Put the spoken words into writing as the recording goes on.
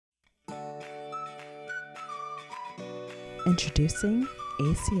Introducing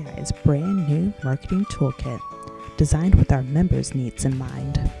ACI's brand new marketing toolkit, designed with our members' needs in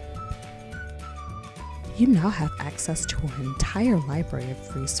mind. You now have access to an entire library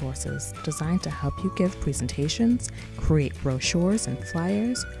of resources designed to help you give presentations, create brochures and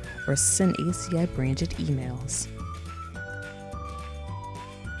flyers, or send ACI branded emails.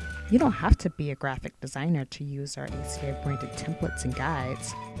 You don't have to be a graphic designer to use our ACI branded templates and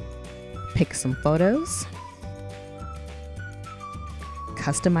guides. Pick some photos,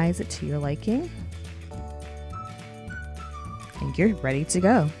 customize it to your liking, and you're ready to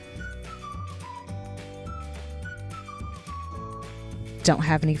go. Don't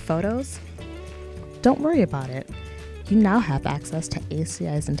have any photos? Don't worry about it. You now have access to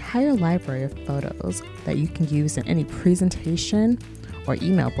ACI's entire library of photos that you can use in any presentation or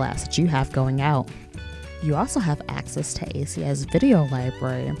email blast that you have going out. You also have access to ACI's video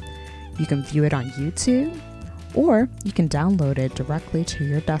library. You can view it on YouTube, or you can download it directly to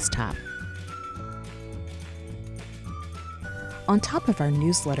your desktop. On top of our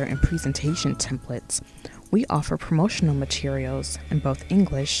newsletter and presentation templates, we offer promotional materials in both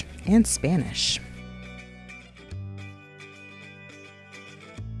English and Spanish.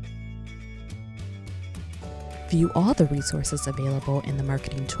 View all the resources available in the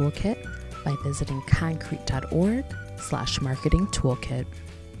Marketing Toolkit by visiting concrete.org/marketing toolkit.